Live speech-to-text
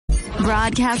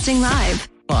Broadcasting live.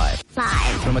 Live.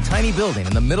 From a tiny building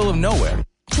in the middle of nowhere.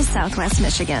 To Southwest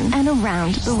Michigan and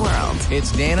around the world.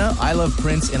 It's Dana, I Love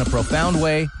Prince in a Profound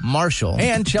Way, Marshall,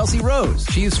 and Chelsea Rose.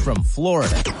 She's from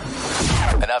Florida.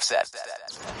 Enough said.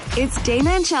 It's Dana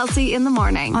and Chelsea in the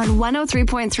morning on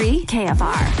 103.3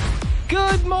 KFR.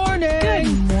 Good morning.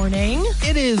 Good morning.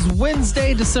 It is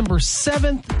Wednesday, December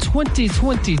 7th,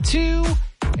 2022.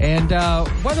 And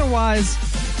weather-wise,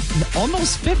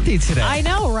 almost 50 today. I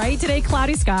know, right? Today,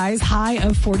 cloudy skies, high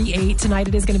of 48. Tonight,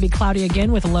 it is going to be cloudy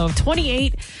again with a low of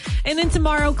 28. And then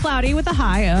tomorrow, cloudy with a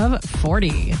high of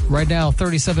 40. Right now,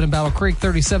 37 in Battle Creek,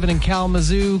 37 in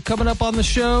Kalamazoo. Coming up on the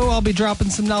show, I'll be dropping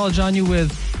some knowledge on you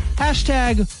with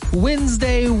hashtag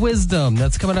Wednesday Wisdom.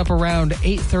 That's coming up around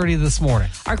 8:30 this morning.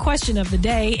 Our question of the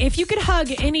day, if you could hug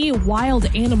any wild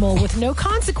animal with no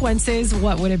consequences,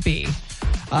 what would it be?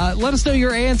 Let us know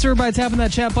your answer by tapping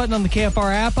that chat button on the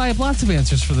KFR app. I have lots of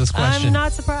answers for this question. I'm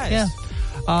not surprised. Yeah.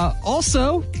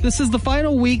 Also, this is the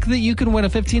final week that you can win a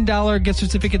 $15 gift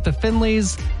certificate to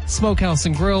Finley's Smokehouse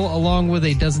and Grill, along with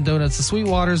a dozen donuts to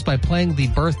Sweetwater's by playing the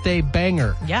birthday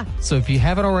banger. Yeah. So if you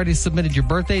haven't already submitted your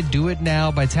birthday, do it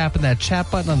now by tapping that chat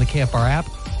button on the KFR app.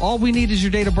 All we need is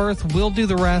your date of birth. We'll do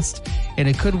the rest, and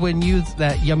it could win you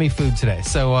that yummy food today.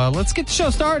 So let's get the show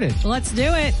started. Let's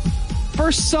do it.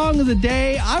 First song of the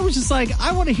day, I was just like,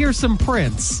 I want to hear some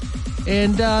Prince.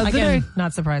 And again,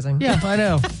 not surprising. Yeah, I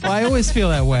know. Well, I always feel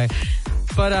that way.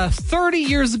 But 30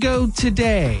 years ago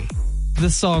today,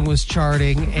 this song was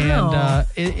charting, and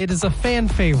it is a fan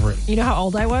favorite. You know how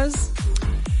old I was?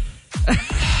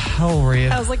 How old were you?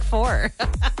 I was like 4.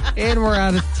 And we're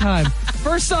out of time.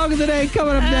 First song of the day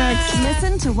coming up next.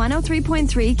 Listen to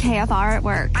 103.3 KFR at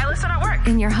work. I listen at work.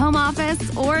 In your home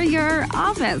office or your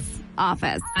office.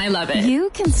 I love it. You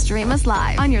can stream us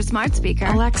live on your smart speaker.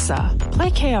 Alexa,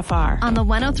 play KFR. On the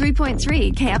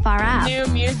 103.3 KFR app. New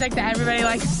music that everybody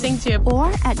likes to sing to.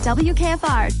 Or at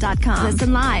WKFR.com.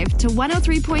 Listen live to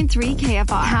 103.3 KFR.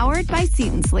 Powered by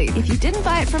Seat and Sleep. If you didn't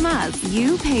buy it from us,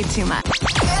 you paid too much. The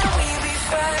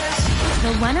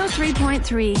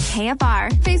 103.3 KFR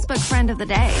Facebook Friend of the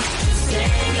Day.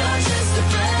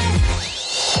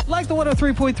 Like the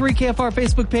 103.3 KFR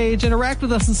Facebook page, interact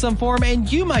with us in some form,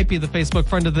 and you might be the Facebook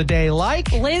Friend of the Day,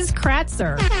 like Liz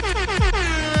Kratzer.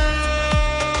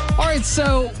 All right,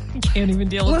 so I can't even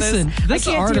deal with this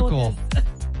article,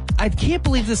 I can't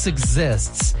believe this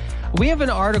exists. We have an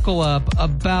article up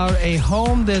about a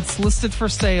home that's listed for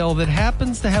sale that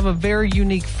happens to have a very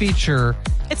unique feature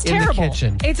It's in terrible. the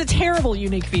kitchen. It's a terrible,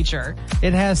 unique feature.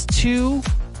 It has 2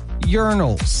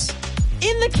 urinals.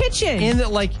 In the kitchen.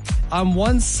 On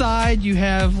one side, you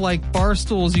have like bar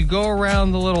stools. You go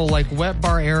around the little like wet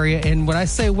bar area. And when I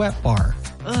say wet bar.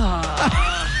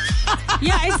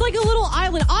 Yeah, it's like a little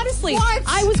island. Honestly, What?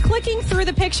 I was clicking through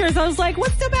the pictures. I was like,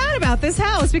 what's so bad about this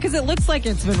house? Because it looks like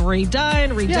it's been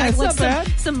redone. Yeah, it's like not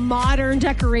bad. some modern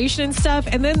decoration and stuff.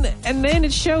 And then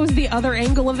it shows the other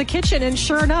angle of the kitchen. And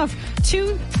sure enough,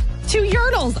 two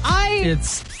urinals. I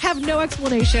have no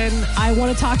explanation. I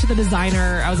want to talk to the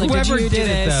designer. I was like, Whoever did you do did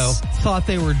it, this? though, thought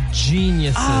they were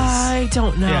geniuses. I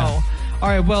don't know. Yeah. All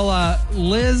right, well,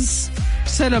 Liz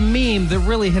sent a meme that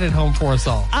really hit it home for us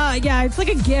all. Yeah, it's like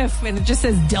a GIF, and it just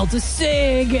says Delta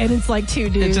Sig, and it's like 2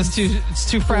 dudes. It's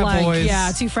two frat boys.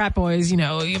 Yeah, 2 frat boys,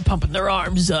 you're pumping their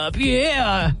arms up.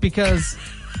 Yeah. Because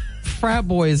frat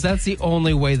boys, that's the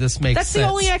only way this makes sense. That's the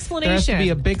only explanation. There has to be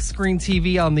a big screen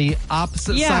TV on the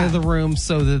opposite side of the room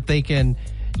so that they can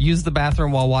use the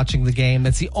bathroom while watching the game.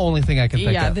 That's the only thing I can think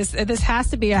of. Yeah, this has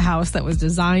to be a house that was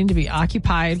designed to be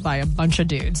occupied by a bunch of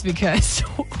dudes because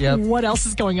what else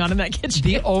is going on in that kitchen?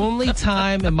 The only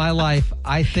time in my life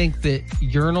I think that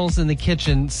urinals in the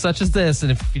kitchen, such as this,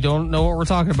 and if you don't know what we're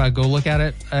talking about, go look at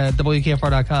it at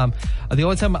WKFR.com. The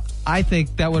only time I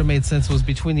think that would have made sense was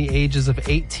between the ages of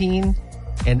 18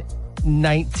 and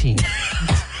 19.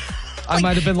 I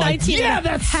might have been like, yeah,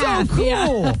 that's so cool.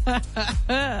 Yeah.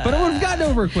 But I would have gotten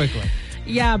over it quickly.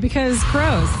 Yeah, because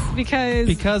gross.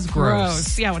 Because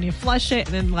gross. Yeah, when you flush it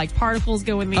and then like particles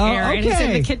go in the air. Okay. And it's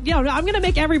in the kitchen. I'm going to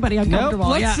make everybody uncomfortable.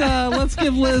 Nope. Let's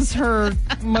give Liz her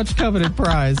much coveted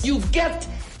prize. You get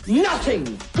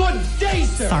nothing. Good day,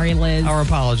 sir. Sorry, Liz. Our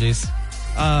apologies.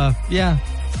 Yeah,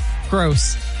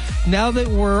 gross. Now that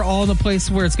we're all in a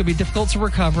place where it's going to be difficult to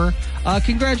recover,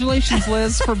 congratulations,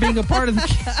 Liz, for being a part of the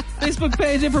Facebook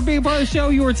page and for being a part of the show.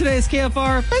 You were today's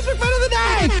KFR Facebook Friend of the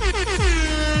Day.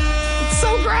 It's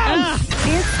so gross.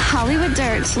 It's Hollywood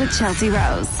Dirt with Chelsea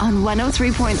Rose on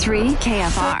 103.3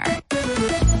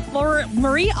 KFR.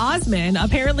 Marie Osmond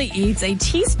apparently eats a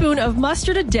teaspoon of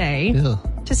mustard a day. Ew.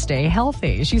 to stay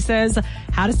healthy. She says,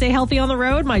 how to stay healthy on the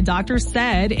road? My doctor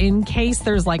said in case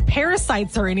there's like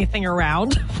parasites or anything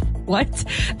around. What?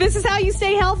 This is how you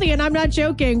stay healthy, and I'm not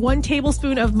joking. 1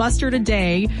 tablespoon of mustard a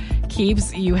day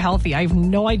keeps you healthy. I have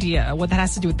no idea what that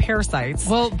has to do with parasites.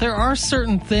 Well, there are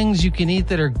certain things you can eat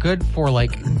that are good for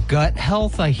like gut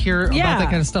health. I hear about that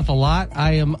kind of stuff a lot.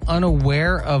 I am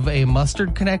unaware of a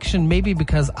mustard connection, maybe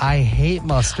because I hate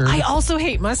mustard. I also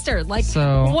hate mustard. Like,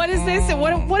 what is this? And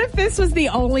what if this was the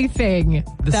only thing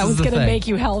that was going to make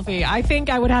you healthy? I think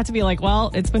I would have to be like,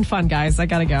 well, it's been fun, guys. I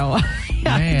got to go.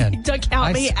 Man, don't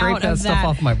count me out of that. Stuff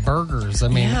off my burgers. I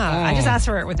mean, I just ask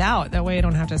for it without. That way I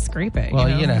don't have to scrape it. Well,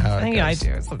 you know how it goes. I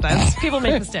do. Sometimes people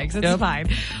make mistakes. It's fine.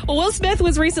 Well, Will Smith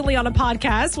was recently on a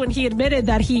podcast when he admitted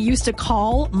that he used to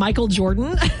call Michael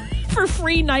Jordan for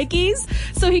free Nikes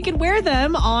so he could wear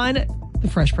them on The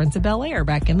Fresh Prince of Bel-Air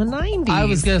back in the 90s. I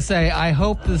was going to say, I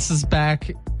hope this is back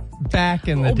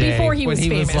in the day. Before he was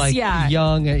famous. Was like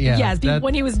young. Yes,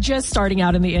 when he was just starting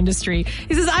out in the industry.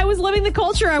 He says, I was living the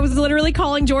culture. I was literally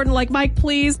calling Jordan like, Mike,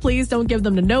 please don't give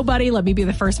them to nobody. Let me be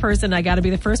the first person. I got to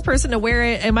be the first person to wear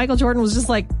it. And Michael Jordan was just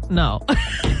like, no.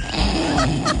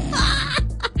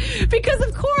 Because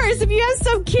of course, if you have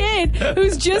some kid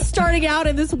who's just starting out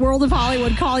in this world of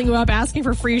Hollywood calling you up asking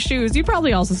for free shoes, you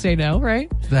probably also say no,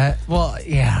 right?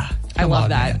 Yeah. I love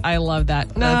that. Man. I love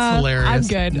that. That's hilarious. I'm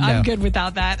good. No. I'm good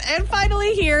without that. And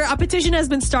finally here, a petition has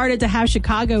been started to have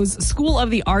Chicago's School of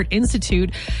the Art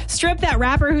Institute strip that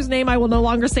rapper whose name I will no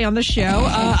longer say on the show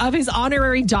of his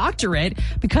honorary doctorate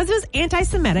because of his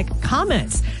anti-Semitic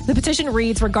comments. The petition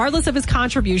reads, regardless of his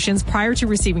contributions prior to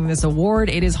receiving this award,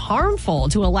 it is harmful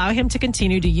to allow him to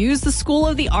continue to use the School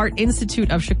of the Art Institute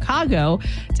of Chicago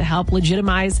to help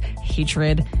legitimize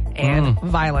hatred and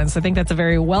violence. I think that's a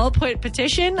very well put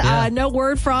petition. No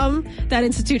word from that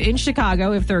institute in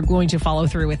Chicago if they're going to follow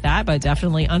through with that, but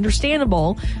definitely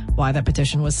understandable why that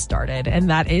petition was started. And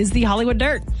that is the Hollywood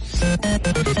Dirt.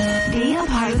 Be a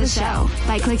part of the show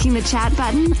by clicking the chat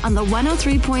button on the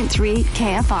 103.3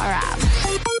 KFR app.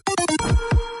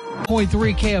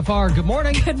 103.3 KFR. Good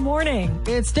morning. Good morning.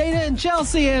 It's Dana and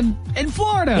Chelsea in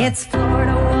Florida. It's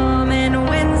Florida Woman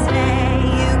Wednesday.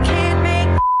 You can't make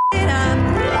it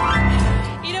up.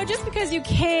 Just because you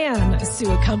can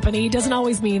sue a company doesn't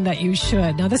always mean that you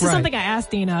should. Now, this is something I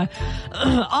asked Dina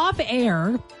off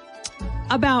air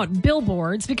about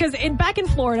billboards, because back in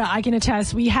Florida, I can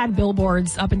attest, we had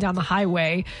billboards up and down the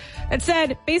highway that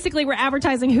said, basically, we're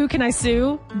advertising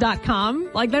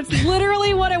whocanisue.com. Like, that's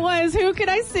literally what it was,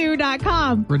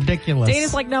 whocanisue.com. Ridiculous.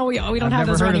 Dana's like, no, we don't have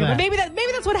those around here. But maybe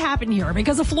that's what happened here,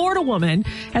 because a Florida woman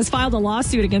has filed a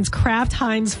lawsuit against Kraft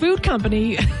Heinz Food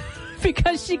Company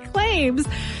because she claims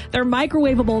their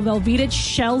microwavable Velveeta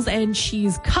shells and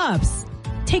cheese cups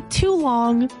take too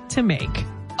long to make.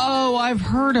 Oh, I've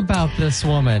heard about this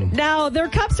woman. Now, their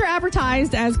cups are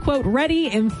advertised as, quote, ready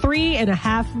in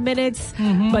 3.5 minutes.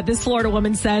 But this Florida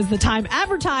woman says the time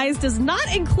advertised does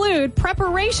not include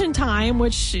preparation time,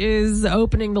 which is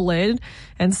opening the lid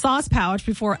and sauce pouch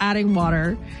before adding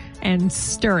water and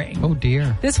stirring. Oh,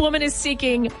 dear. This woman is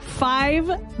seeking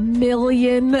 $5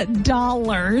 million.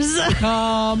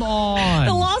 Come on.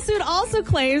 The lawsuit also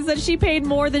claims that she paid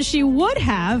more than she would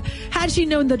have had she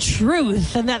known the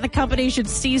truth and that the company should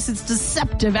cease its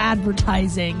deceptive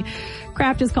advertising.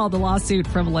 Kraft has called the lawsuit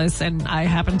frivolous, and I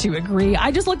happen to agree.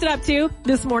 I just looked it up, too,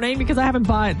 this morning because I haven't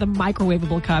bought the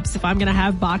microwavable cups. If I'm going to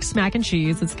have boxed mac and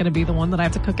cheese, it's going to be the one that I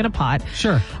have to cook in a pot.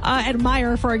 Sure. At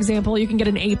Meijer, for example, you can get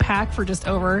an 8-pack for just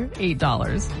over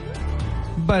 $8.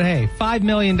 But hey, $5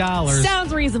 million.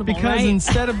 Sounds reasonable, because right?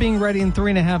 Instead of being ready in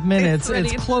 3.5 minutes,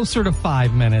 it's closer to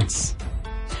 5 minutes.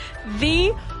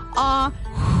 The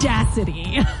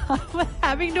audacity of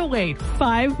having to wait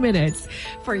 5 minutes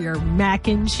for your mac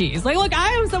and cheese. Like, look,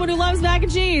 I am someone who loves mac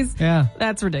and cheese. Yeah.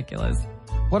 That's ridiculous.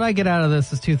 What I get out of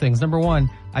this is two things. Number one,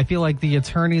 I feel like the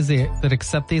attorneys that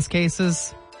accept these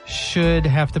cases should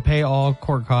have to pay all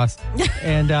court costs.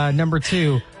 And number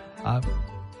two,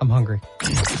 I'm hungry.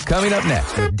 Coming up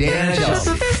next with Dan and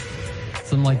Chelsea.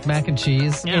 Some like mac and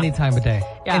cheese any time of day.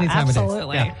 Yeah, any time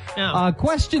absolutely. Of day. Yeah.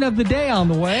 Question of the day on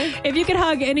the way. If you could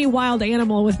hug any wild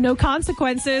animal with no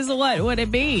consequences, what would it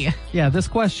be? Yeah, this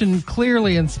question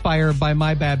clearly inspired by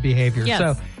my bad behavior. Yes.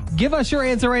 So give us your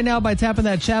answer right now by tapping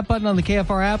that chat button on the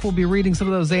KFR app. We'll be reading some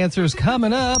of those answers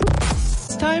coming up.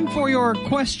 It's time for your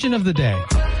question of the day.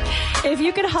 If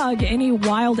you could hug any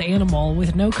wild animal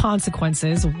with no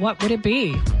consequences, what would it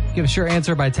be? Give us your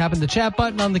answer by tapping the chat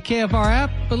button on the KFR app.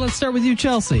 But let's start with you,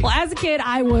 Chelsea. Well, as a kid,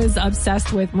 I was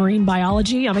obsessed with marine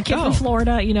biology. I'm a kid from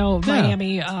Florida,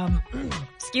 Miami.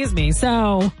 Excuse me.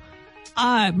 So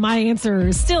my answer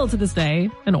is still to this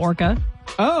day an orca.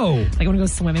 Oh. Like, want to go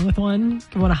swimming with one?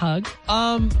 You want a hug?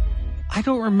 I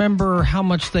don't remember how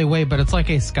much they weigh, but it's like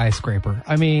a skyscraper.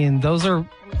 I mean, aren't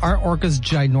orcas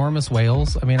ginormous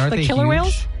whales? I mean, aren't they killer huge?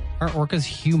 whales? Aren't orcas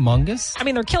humongous? I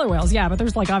mean, they're killer whales, yeah, but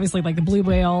there's like obviously like the blue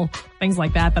whale, things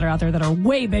like that are out there that are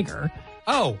way bigger.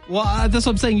 Oh, well, that's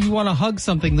what I'm saying. You want to hug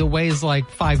something that weighs like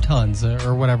 5 tons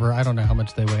or whatever. I don't know how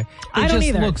much they weigh. I don't just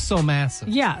either. Looks so massive.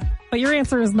 Yeah, but your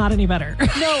answer is not any better.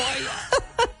 No,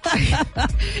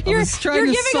 You're trying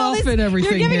to soften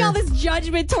everything. You're giving here. all this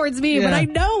judgment towards me, Yeah. but I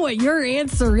know what your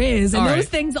answer is, and All those right.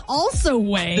 things also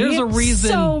weigh. There's a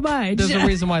reason. so much. There's a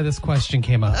reason why this question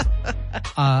came up.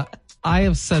 I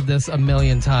have said this a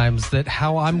million times that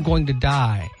how I'm going to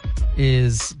die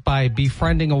is by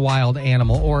befriending a wild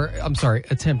animal, or I'm sorry,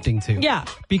 attempting to. Yeah.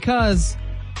 Because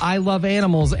I love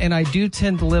animals and I do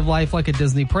tend to live life like a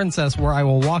Disney princess where I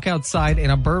will walk outside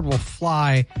and a bird will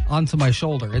fly onto my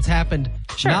shoulder. It's happened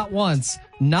not once,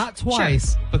 not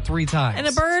twice, but 3 times. And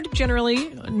a bird, generally,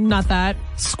 not that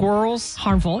Squirrels,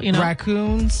 harmful, you know.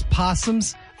 raccoons,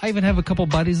 possums. I even have a couple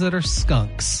buddies that are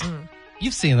skunks.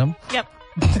 You've seen them. Yep.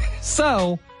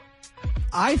 So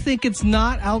I think it's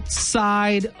not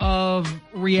outside of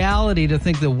reality to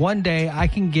think that one day I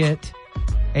can get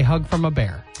a hug from a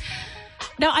bear.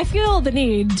 Now, I feel the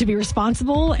need to be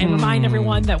responsible and remind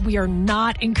everyone that we are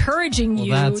not encouraging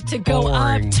you that's to go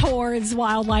boring. up towards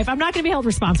wildlife. I'm not going to be held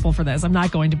responsible for this. I'm not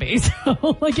going to be.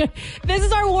 So, this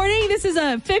is our warning. This is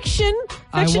a fictional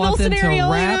I want them scenario.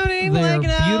 to wrap you know what I mean?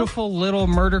 their beautiful little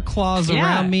murder claws Yeah.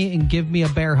 around me and give me a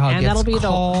bear hug. And that'll be the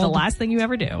called, last thing you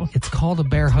ever do. It's called a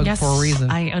bear hug Yes, for a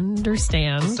reason. I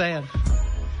understand. Saying.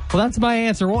 Well, that's my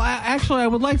answer. Well, actually, I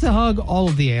would like to hug all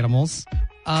of the animals.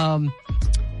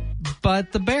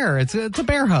 But the bear, it's a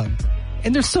bear hug.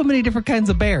 And there's so many different kinds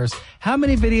of bears. How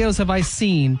many videos have I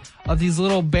seen of these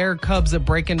little bear cubs that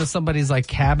break into somebody's like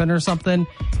cabin or something,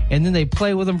 and then they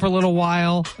play with them for a little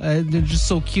while? They're just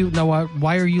so cute. Now,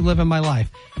 why are you living my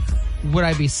life? Would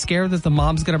I be scared that the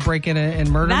mom's going to break in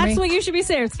and murder me? That's what you should be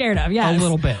scared of, yes. A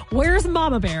little bit. Where's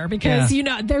Mama Bear? Because, you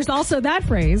know, there's also that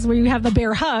phrase where you have the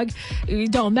bear hug. You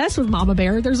don't mess with Mama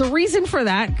Bear. There's a reason for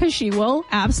that because she will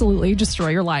absolutely destroy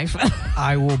your life.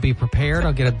 I will be prepared.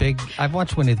 I'll get I've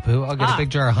watched Winnie the Pooh. I'll get a big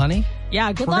jar of honey.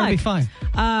 Yeah, good We're luck. going to be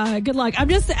fine. Good luck. I'm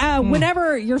just,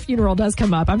 whenever your funeral does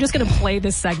come up, I'm just going to play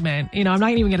this segment. You know, I'm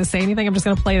not even going to say anything. I'm just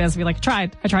going to play this and be like, I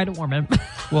tried to warm him.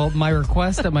 Well, my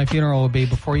request at my funeral would be,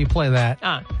 before you play that,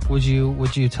 would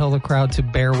you tell the crowd to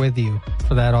bear with you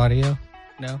for that audio?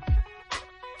 No?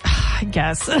 I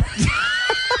guess.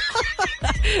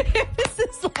 If this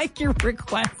is like your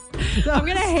request, I'm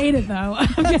going to hate it though.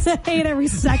 I'm going to hate every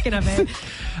second of it.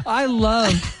 I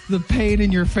love the pain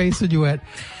in your face when you went,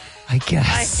 I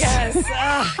guess.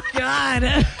 Oh,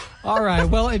 God. All right.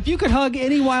 Well, if you could hug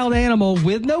any wild animal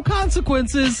with no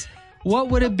consequences, what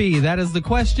would it be? That is the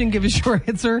question. Give us your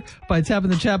answer by tapping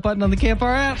the chat button on the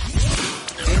Campfire app.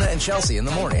 Dana and Chelsea in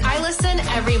the morning I listen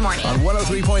every morning. on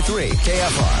 103.3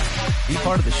 KFR. Be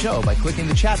part of the show by clicking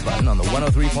the chat button on the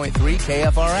 103.3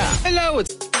 KFR app. Hello,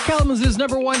 it's Kalamazoo's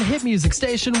 #1 hit music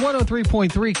station,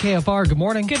 103.3 KFR. Good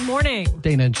morning. Good morning.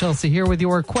 Dana and Chelsea here with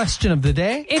your question of the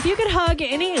day. If you could hug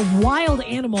any wild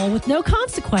animal with no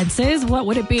consequences, what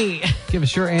would it be? Give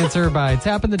us your answer by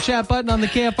tapping the chat button on the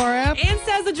KFR app. And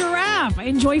says a giraffe.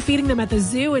 Enjoy feeding them at the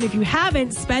zoo. And if you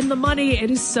haven't, spend the money.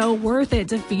 It is so worth it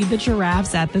to feed the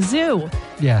giraffes at the zoo.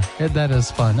 Yeah, that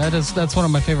is fun. That's one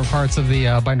of my favorite parts of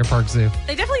the Binder Park Zoo.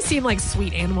 They definitely seem like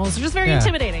sweet animals. They're just very Yeah.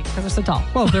 intimidating because they're so tall.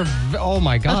 Well, they're, oh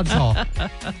my God, tall.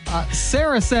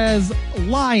 Sarah says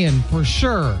lion for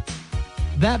sure.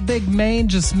 That big mane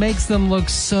just makes them look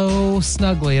so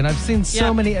snuggly. And I've seen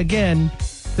so many, again,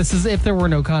 this is if there were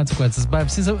no consequences, but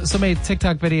I've seen so many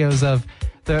TikTok videos of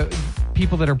the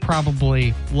people that are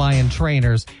probably lion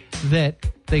trainers that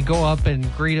they go up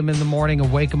and greet them in the morning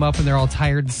and wake them up and they're all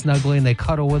tired and snuggly and they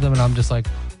cuddle with them. And I'm just like,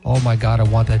 oh my God, I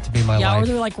want that to be my Yeah, life. or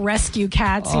they're like rescue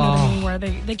cats, you know what I mean, where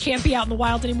they can't be out in the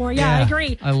wild anymore. Yeah, I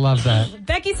agree. I love that.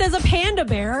 Becky says a panda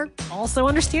bear. Also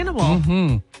understandable.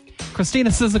 Mm-hmm.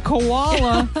 Christina says a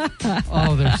koala.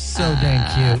 Oh, they're so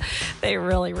dang cute. They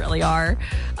really, really are.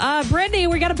 Brittany,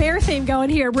 we got a bear theme going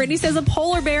here. Brittany says a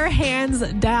polar bear, hands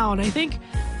down. I think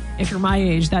if you're my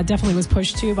age, that definitely was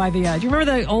pushed too by the, do you remember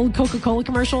the old Coca-Cola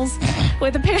commercials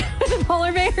with the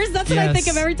polar bears? That's what I think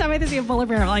of every time I see a polar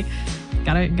bear. I'm like,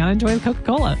 gotta enjoy the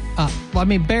Coca-Cola. Well, I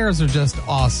mean, bears are just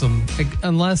awesome,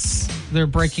 unless they're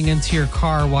breaking into your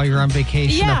car while you're on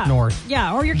vacation up north.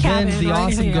 Yeah, or your cabin. Then the or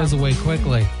awesome anything, goes away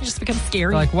quickly. It just becomes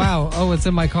scary. Like, wow, it's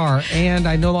in my car, and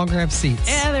I no longer have seats.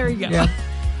 Yeah, there you go. Yep.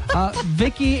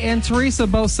 Vicky and Teresa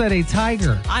both said a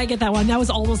tiger. I get that one. That was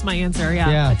almost my answer.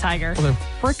 Yeah, a tiger. Well, they're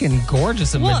freaking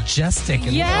gorgeous and majestic.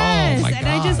 And, yes, oh my God.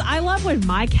 and I love when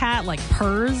my cat like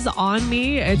purrs on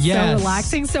me. It's so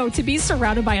relaxing. So to be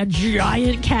surrounded by a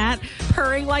giant cat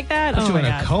purring like that, Put you in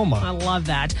God. a coma. I love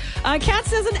that. Cat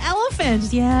says an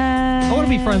elephant. Yeah, I want to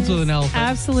be friends with an elephant.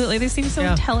 Absolutely, they seem so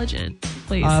intelligent.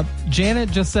 Please,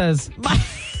 Janet just says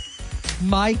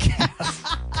my cat.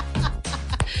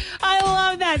 I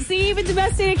love that. See, even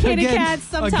domesticated cats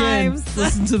sometimes. Again,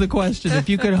 listen to the question. If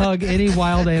you could hug any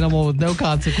wild animal with no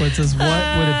consequences,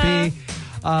 what would it be?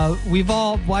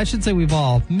 I should say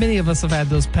many of us have had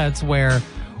those pets where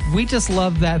we just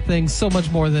love that thing so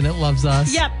much more than it loves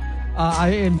us. Yep.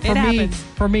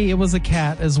 For me, it was a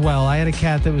cat as well. I had a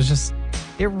cat that was just,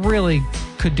 it really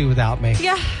could do without me.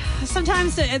 Yeah.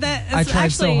 Sometimes I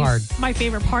tried so hard. My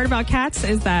favorite part about cats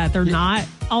is that they're not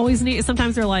always neat.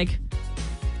 Sometimes they're like,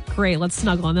 great, let's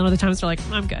snuggle. And then other times they're like,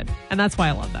 I'm good. And that's why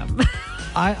I love them.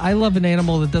 I love an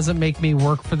animal that doesn't make me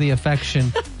work for the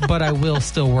affection, but I will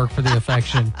still work for the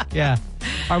affection. Yeah.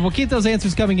 All right, we'll keep those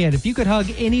answers coming in. If you could hug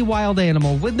any wild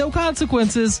animal with no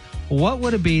consequences, what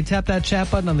would it be? Tap that chat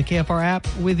button on the KFR app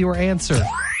with your answer.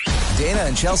 Dana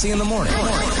and Chelsea in the morning.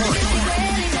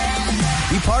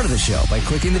 Be part of the show by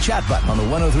clicking the chat button on the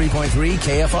 103.3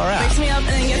 KFR app. Wakes me up and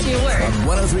then gets me to work. On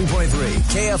 103.3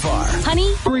 KFR.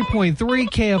 Honey? 3.3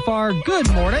 KFR. Good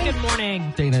morning. Good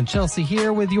morning. Dana and Chelsea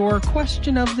here with your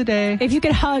question of the day. If you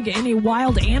could hug any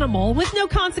wild animal with no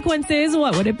consequences,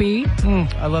 what would it be?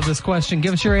 I love this question.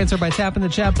 Give us your answer by tapping the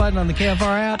chat button on the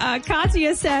KFR app.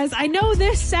 Katya says, I know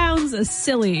this sounds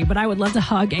silly, but I would love to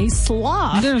hug a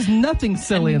sloth. There's nothing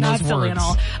silly in those words. Not silly at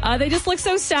all. They just look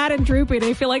so sad and droopy.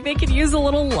 They feel like they could use a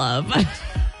little love.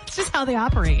 It's just how they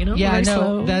operate, you know? Yeah, I Very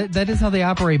know. slow. That is how they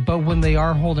operate, but when they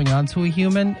are holding on to a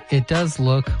human, it does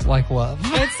look like love.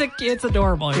 It's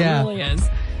adorable. It really is.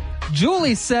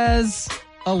 Julie says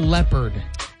a leopard.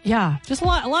 Yeah, just a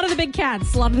lot of the big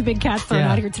cats. A lot of the big cats thrown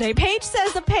out here today. Paige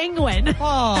says a penguin.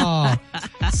 Oh,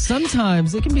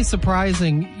 sometimes it can be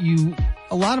surprising.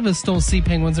 A lot of us don't see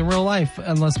penguins in real life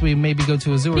unless we maybe go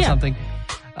to a zoo or something.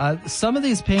 Some of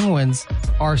these penguins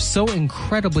are so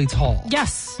incredibly tall.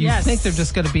 Yes. You think they're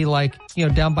just going to be like,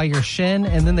 down by your shin,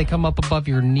 and then they come up above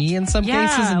your knee in some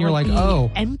cases, and you're like, oh.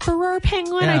 Emperor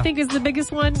penguin, I think, is the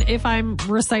biggest one, if I'm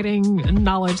reciting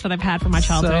knowledge that I've had from my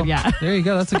childhood. There you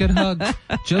go. That's a good hug.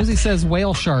 Josie says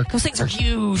whale shark. Those things are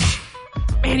huge.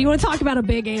 Man, you want to talk about a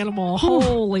big animal.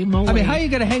 Holy moly. I mean, how are you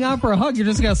going to hang out for a hug? You're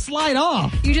just going to slide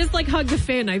off. You just hug the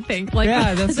fin, I think.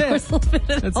 That's it. That's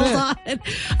it.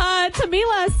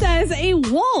 Tamila says a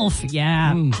wolf.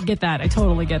 Yeah, get that. I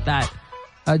totally get that.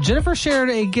 Jennifer shared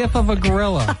a gif of a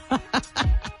gorilla.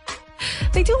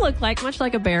 They do look much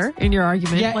like a bear in your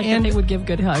argument. And they would give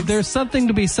good hugs. There's something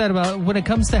to be said about when it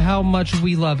comes to how much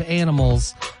we love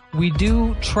animals. We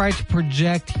do try to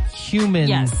project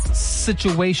human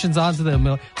situations onto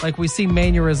them. Like we see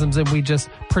mannerisms and we just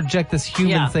project this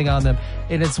human thing on them.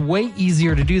 And it's way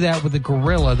easier to do that with a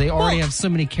gorilla. They already have so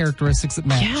many characteristics that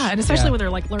match. Yeah, and especially when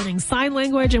they're learning sign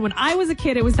language. And when I was a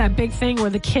kid, it was that big thing where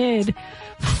the kid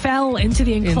fell into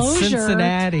the enclosure. In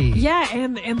Cincinnati. Yeah,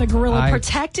 and the gorilla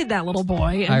protected that little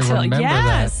boy. I remember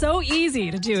that. So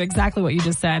easy to do exactly what you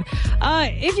just said.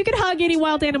 If you could hug any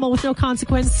wild animal with no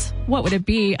consequence, what would it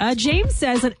be? James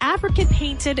says an African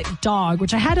painted dog,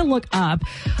 which I had to look up.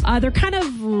 They're kind of,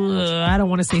 I don't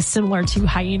want to say similar to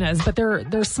hyenas, but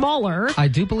they're smaller. I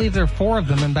do believe there are 4 of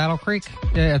them in Battle Creek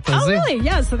at the zoo. Oh, really?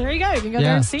 Yeah, so there you go. You can go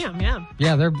there and see them,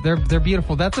 Yeah, they're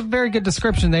beautiful. That's a very good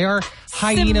description. They are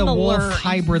hyena-wolf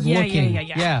hybrid looking.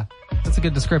 Yeah, that's a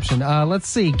good description. Let's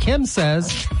see. Kim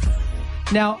says,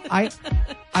 now,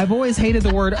 I've always hated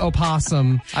the word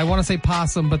opossum. I want to say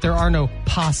possum, but there are no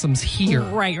possums here.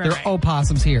 Right. There are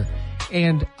opossums here.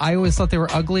 And I always thought they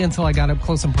were ugly until I got up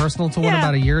close and personal to one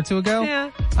about a year or 2 ago. Yeah.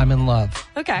 I'm in love.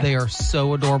 Okay. They are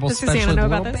so adorable, Does especially Susanna know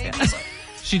the about little this? babies.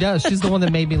 She does. She's the one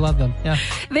that made me love them. Yeah.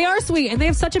 They are sweet, and they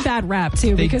have such a bad rap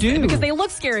too. They because they look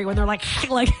scary when they're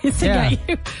hissing at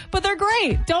you. But they're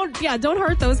great. Don't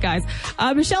hurt those guys.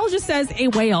 Michelle just says a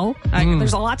whale.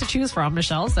 There's a lot to choose from,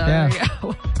 Michelle. So there you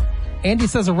go. Andy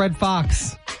says a red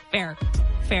fox. Fair.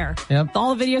 Yep.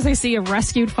 All the videos I see of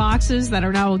rescued foxes that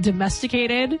are now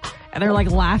domesticated, and they're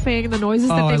laughing, the noises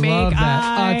that they make. Love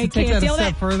that. To take that a step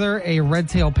that. further, a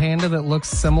red-tailed panda that looks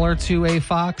similar to a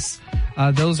fox.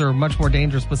 Those are much more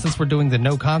dangerous, but since we're doing the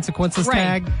no consequences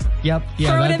tag,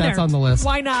 that's on the list.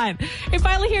 Why not? And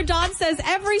finally here, Dawn says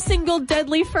every single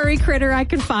deadly furry critter I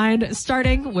can find,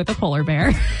 starting with a polar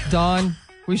bear. Dawn,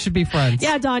 We should be friends.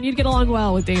 Yeah, Don, you'd get along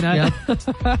well with Dana.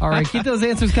 Yep. All right, keep those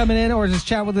answers coming in or just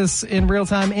chat with us in real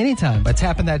time anytime by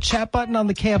tapping that chat button on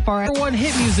the KFR number one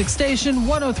hit music station,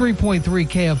 103.3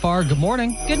 KFR. Good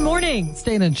morning. Good morning. It's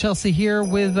Dana and Chelsea here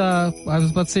with, I was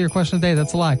about to say your question of the day.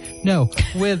 That's a lie. No,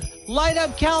 with Light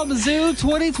Up Kalamazoo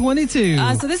 2022.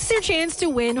 So this is your chance to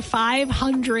win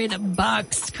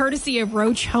 $500 courtesy of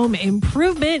Roach Home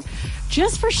Improvement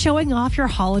just for showing off your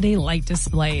holiday light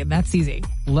display. And that's easy.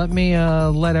 Let me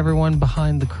let everyone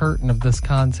behind the curtain of this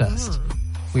contest.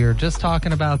 We were just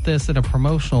talking about this in a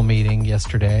promotional meeting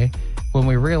yesterday when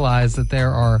we realized that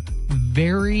there are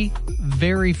very,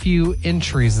 very few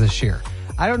entries this year.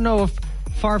 I don't know if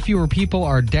far fewer people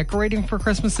are decorating for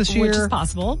Christmas this year. Which is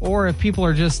possible. Or if people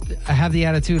are just have the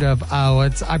attitude of,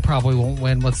 I probably won't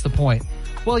win. What's the point?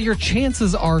 Well, your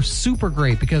chances are super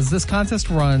great because this contest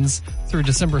runs through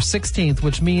December 16th,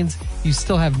 which means you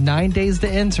still have 9 days to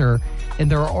enter,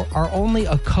 and there are only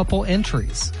a couple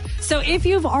entries. So if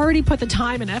you've already put the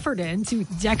time and effort into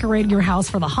decorating your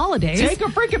house for the holidays, take a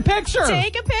freaking picture.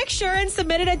 Take a picture and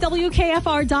submit it at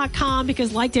WKFR.com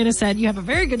because like Dana said, you have a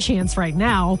very good chance right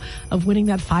now of winning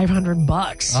that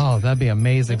 $500. Oh, that'd be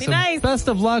amazing. That'd be nice. Best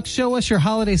of luck. Show us your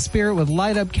holiday spirit with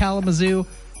Light Up Kalamazoo,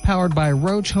 powered by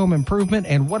Roach Home Improvement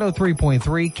and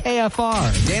 103.3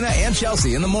 KFR. Dana and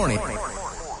Chelsea in the morning.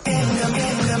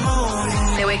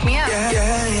 They wake me up.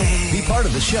 Be part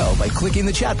of the show by clicking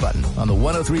the chat button on the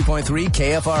 103.3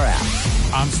 KFR app.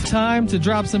 It's time to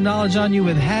drop some knowledge on you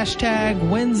with hashtag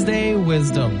Wednesday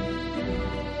Wisdom.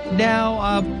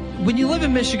 Now, when you live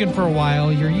in Michigan for a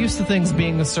while, you're used to things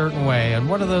being a certain way, and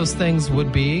one of those things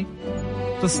would be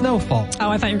the snowfall.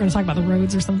 Oh, I thought you were going to talk about the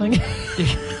roads or something.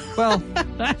 Well,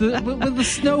 with the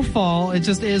snowfall, it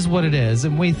just is what it is.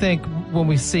 And we think when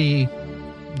we see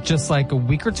just like a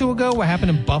week or two ago what happened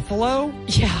in Buffalo.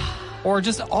 Yeah. Or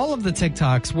just all of the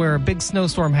TikToks where a big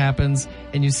snowstorm happens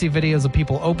and you see videos of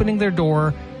people opening their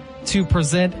door to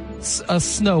present a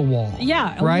snow wall.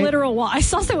 Yeah, a right? literal wall. I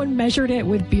saw someone measured it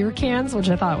with beer cans, which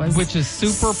I thought was... Which is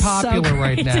super popular so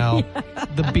right now. Yeah.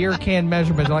 The beer can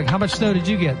measurement. Like, how much snow did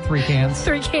you get? 3 cans?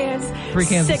 3 cans. 3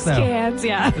 cans 6 of snow. cans,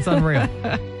 yeah. It's unreal.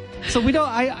 So we don't,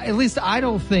 at least I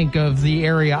don't think of the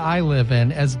area I live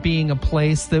in as being a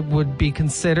place that would be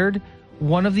considered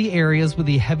one of the areas with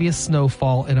the heaviest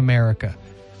snowfall in America.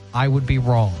 I would be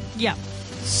wrong. Yeah.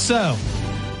 So,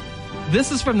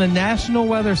 this is from the National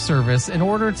Weather Service. In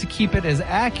order to keep it as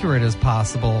accurate as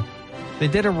possible, they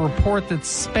did a report that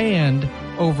spanned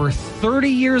over 30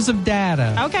 years of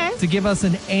data to give us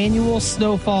an annual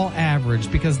snowfall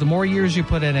average, because the more years you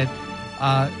put in it,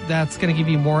 that's going to give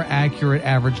you more accurate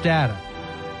average data.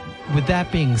 With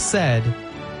that being said,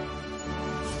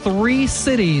 3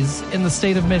 cities in the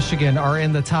state of Michigan are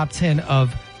in the top 10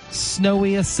 of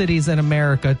snowiest cities in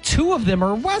America. 2 of them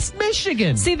are West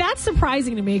Michigan. See, that's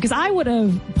surprising to me because I would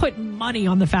have put money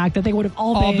on the fact that they would have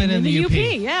all been in the UP.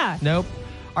 Yeah. Nope.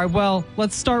 All right, well,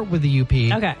 let's start with the UP.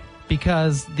 Okay.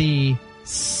 Because the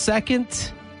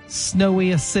second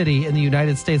snowiest city in the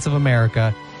United States of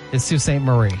America is Sault Ste.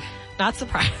 Marie. Not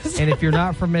surprised. And if you're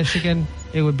not from Michigan,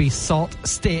 it would be Sault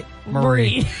Ste.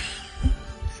 Marie.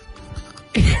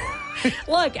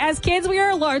 Look, as kids, we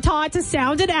are taught to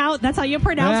sound it out. That's how you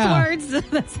pronounce words.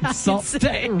 That's how Sault you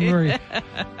say Ste. Marie.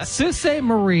 Sault Ste.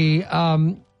 Marie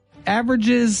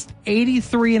averages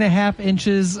 83.5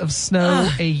 inches of snow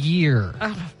a year,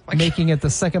 making it the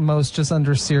second most, just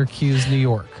under Syracuse, New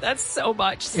York. That's so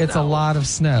much snow. It's a lot of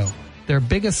snow. Their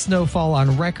biggest snowfall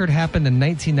on record happened in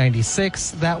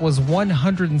 1996. That was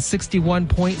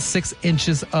 161.6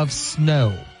 inches of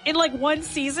snow. In like one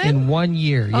season? In 1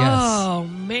 year, yes. Oh,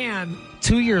 man.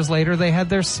 2 years later, they had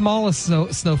their smallest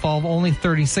snowfall of only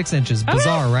 36 inches.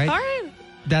 Bizarre, right? All right.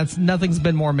 Nothing's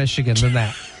been more Michigan than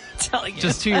that. Telling you.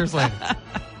 Just 2 years later.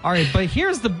 All right, but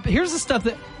here's the stuff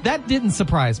that didn't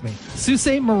surprise me. Sault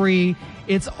Ste. Marie,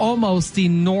 it's almost the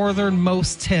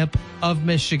northernmost tip of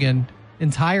Michigan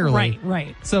entirely.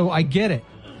 Right. So I get it.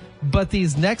 But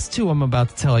these next 2 I'm about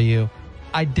to tell you,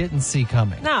 I didn't see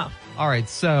coming. No. All right,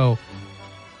 so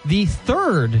the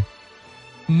third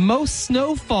most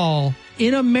snowfall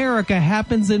in America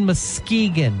happens in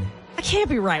Muskegon. That can't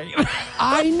be right.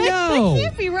 I know. That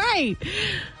can't be right.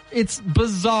 It's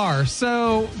bizarre.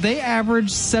 So they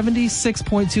average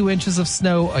 76.2 inches of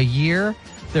snow a year.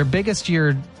 Their biggest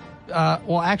year,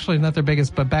 well, actually not their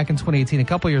biggest, but back in 2018, a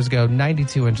couple years ago,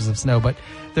 92 inches of snow. But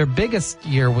their biggest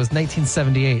year was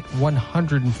 1978,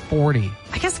 140.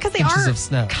 I guess because they inches are of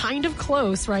snow. Kind of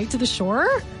close, right, to the shore?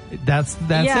 That's it.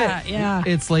 Yeah.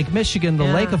 It's like Michigan, the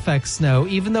lake effect snow,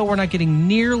 even though we're not getting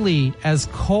nearly as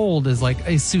cold as like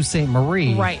a Sault Ste.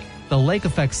 Marie. Right. the lake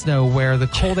effect snow where the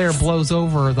cold air blows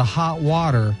over the hot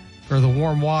water or the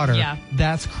warm water. Yeah.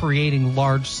 That's creating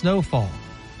large snowfall.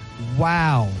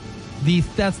 Wow.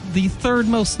 That's the third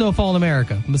most snowfall in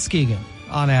America, Muskegon,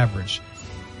 on average.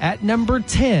 At number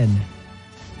 10,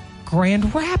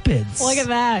 Grand Rapids. Look at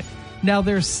that. Now,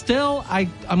 there's still, I'm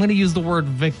going to use the word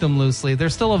victim loosely.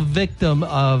 There's still a victim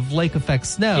of lake effect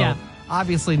snow. Yeah.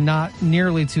 Obviously not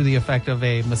nearly to the effect of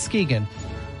a Muskegon.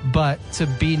 But to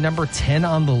be number 10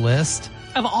 on the list.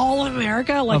 Of all of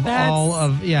America? Like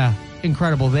that? Yeah,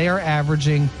 incredible. They are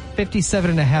averaging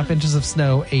 57.5 inches of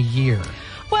snow a year.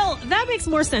 Well, that makes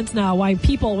more sense now why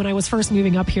people, when I was first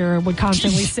moving up here, would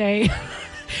constantly say,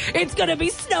 it's going to be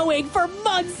snowing for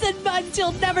months and months.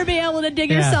 You'll never be able to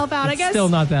dig yourself out. I guess still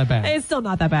not that bad. It's still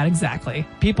not that bad, exactly.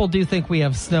 People do think we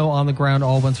have snow on the ground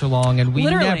all winter long, and we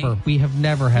have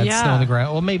never had snow on the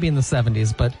ground. Well, maybe in the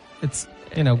 70s, but it's,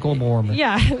 global warming.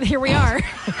 Yeah, here we are.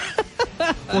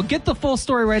 Well, get the full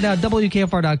story right now at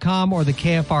WKFR.com or the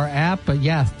KFR app. But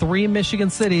yeah, 3 Michigan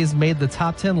cities made the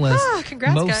top 10 list.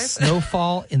 Congrats, Most guys.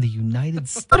 snowfall in the United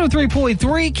States.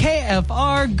 103.3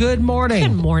 KFR, good morning.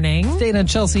 Good morning. Dana and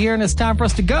Chelsea here, and it's time for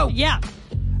us to go. Yeah.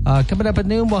 Coming up at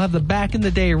noon, we'll have the Back in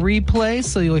the Day replay,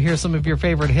 so you'll hear some of your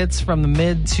favorite hits from the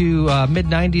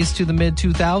mid-90s to the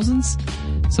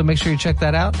mid-2000s. So make sure you check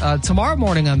that out. Tomorrow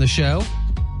morning on the show,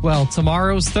 well,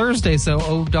 tomorrow's Thursday, so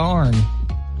oh darn.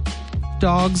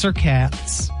 Dogs or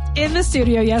cats? In the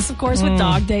studio, yes, of course, with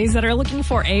Dog Days that are looking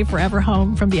for a forever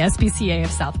home from the SPCA of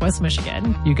Southwest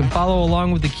Michigan. You can follow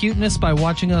along with the cuteness by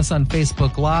watching us on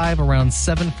Facebook Live around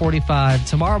 7:45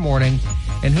 tomorrow morning.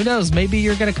 And who knows, maybe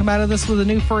you're going to come out of this with a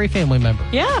new furry family member.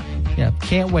 Yeah. Yeah,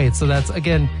 can't wait. So that's,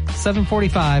 again,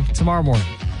 7:45 tomorrow morning.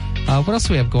 What else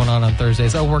do we have going on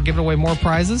Thursdays? Oh, we're giving away more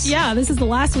prizes? Yeah, this is the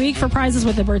last week for prizes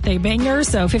with the birthday banger.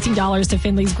 So $15 to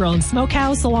Finley's Grill and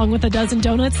Smokehouse, along with a dozen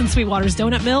donuts and Sweetwater's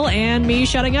Donut Mill, and me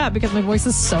shutting up because my voice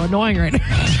is so annoying right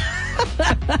now.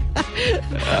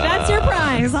 That's your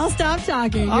prize. I'll stop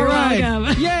talking. You're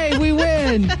welcome. Yay, we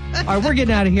win. All right, we're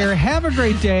getting out of here. Have a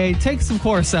great day. Take some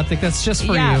Chloraseptic. That's just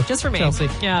for you. Yeah, just for me. Chelsea.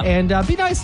 Yeah. And be nice